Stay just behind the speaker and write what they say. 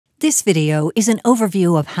This video is an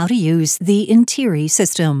overview of how to use the Interi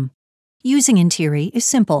system. Using Interi is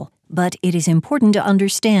simple, but it is important to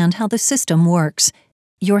understand how the system works.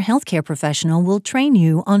 Your healthcare professional will train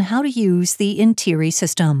you on how to use the Interi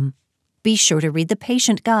system. Be sure to read the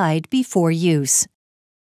patient guide before use.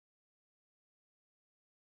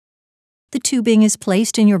 The tubing is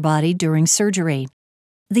placed in your body during surgery.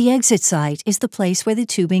 The exit site is the place where the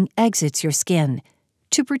tubing exits your skin.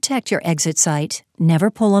 To protect your exit site,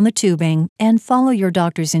 never pull on the tubing and follow your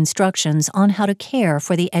doctor's instructions on how to care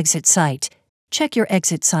for the exit site. Check your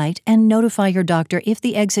exit site and notify your doctor if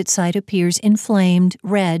the exit site appears inflamed,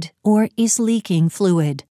 red, or is leaking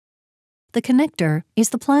fluid. The connector is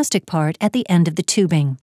the plastic part at the end of the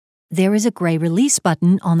tubing. There is a gray release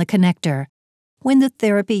button on the connector. When the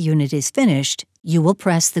therapy unit is finished, you will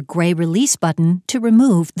press the gray release button to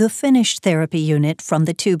remove the finished therapy unit from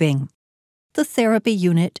the tubing. The therapy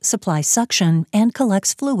unit supplies suction and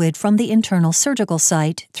collects fluid from the internal surgical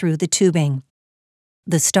site through the tubing.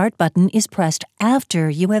 The start button is pressed after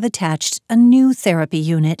you have attached a new therapy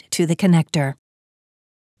unit to the connector.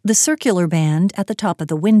 The circular band at the top of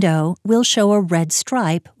the window will show a red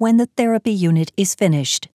stripe when the therapy unit is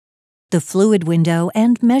finished. The fluid window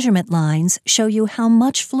and measurement lines show you how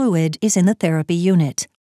much fluid is in the therapy unit.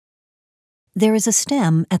 There is a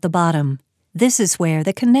stem at the bottom. This is where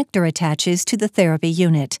the connector attaches to the therapy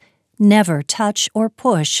unit. Never touch or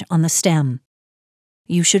push on the stem.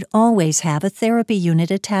 You should always have a therapy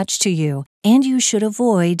unit attached to you, and you should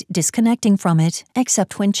avoid disconnecting from it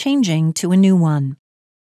except when changing to a new one.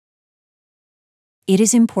 It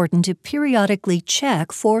is important to periodically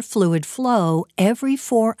check for fluid flow every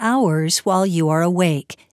 4 hours while you are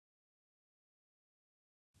awake.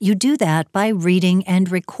 You do that by reading and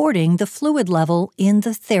recording the fluid level in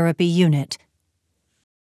the therapy unit.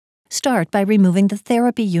 Start by removing the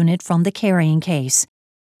therapy unit from the carrying case.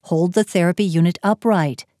 Hold the therapy unit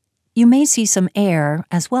upright. You may see some air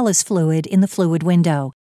as well as fluid in the fluid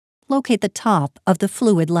window. Locate the top of the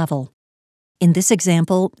fluid level. In this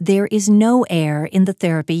example, there is no air in the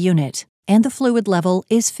therapy unit, and the fluid level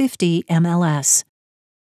is 50 mLs.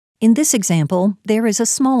 In this example, there is a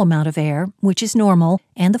small amount of air, which is normal,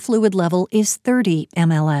 and the fluid level is 30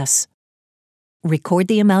 mLs. Record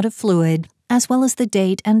the amount of fluid, as well as the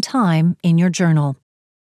date and time, in your journal.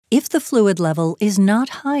 If the fluid level is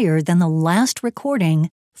not higher than the last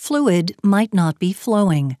recording, fluid might not be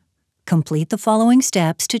flowing. Complete the following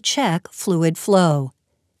steps to check fluid flow.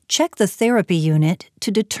 Check the therapy unit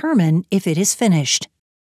to determine if it is finished.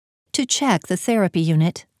 To check the therapy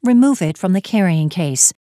unit, remove it from the carrying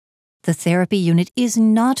case. The therapy unit is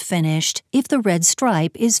not finished if the red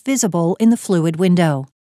stripe is visible in the fluid window.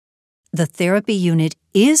 The therapy unit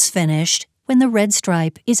is finished when the red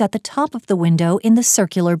stripe is at the top of the window in the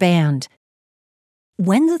circular band.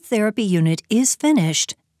 When the therapy unit is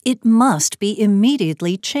finished, it must be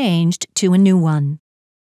immediately changed to a new one.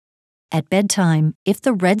 At bedtime, if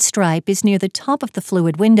the red stripe is near the top of the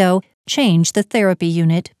fluid window, change the therapy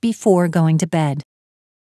unit before going to bed.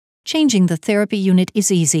 Changing the therapy unit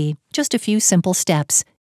is easy, just a few simple steps.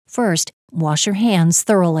 First, wash your hands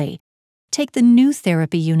thoroughly. Take the new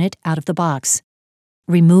therapy unit out of the box.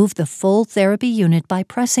 Remove the full therapy unit by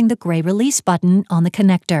pressing the gray release button on the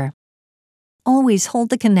connector. Always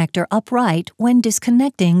hold the connector upright when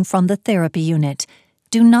disconnecting from the therapy unit.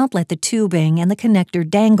 Do not let the tubing and the connector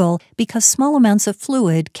dangle because small amounts of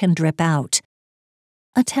fluid can drip out.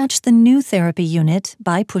 Attach the new therapy unit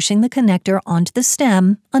by pushing the connector onto the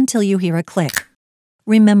stem until you hear a click.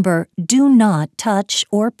 Remember, do not touch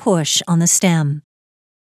or push on the stem.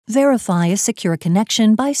 Verify a secure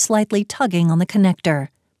connection by slightly tugging on the connector.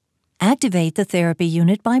 Activate the therapy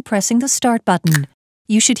unit by pressing the start button.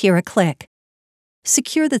 You should hear a click.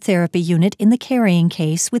 Secure the therapy unit in the carrying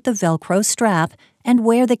case with the Velcro strap and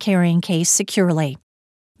wear the carrying case securely.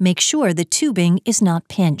 Make sure the tubing is not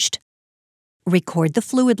pinched. Record the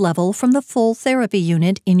fluid level from the full therapy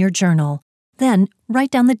unit in your journal. Then,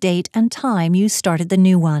 write down the date and time you started the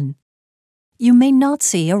new one. You may not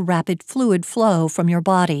see a rapid fluid flow from your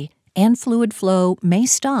body, and fluid flow may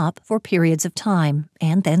stop for periods of time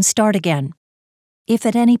and then start again. If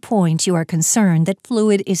at any point you are concerned that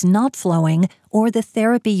fluid is not flowing or the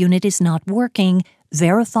therapy unit is not working,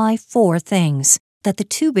 verify 4 things: that the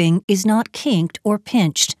tubing is not kinked or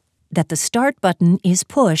pinched, that the start button is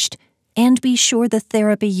pushed, and be sure the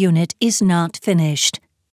therapy unit is not finished.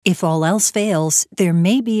 If all else fails, there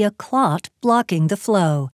may be a clot blocking the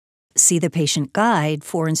flow. See the patient guide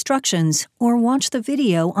for instructions or watch the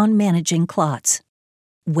video on managing clots.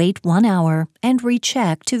 Wait 1 hour and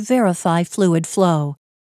recheck to verify fluid flow.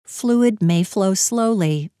 Fluid may flow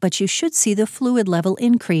slowly, but you should see the fluid level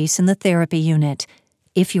increase in the therapy unit.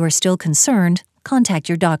 If you are still concerned, contact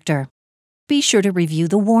your doctor. Be sure to review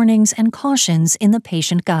the warnings and cautions in the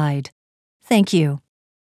patient guide. Thank you.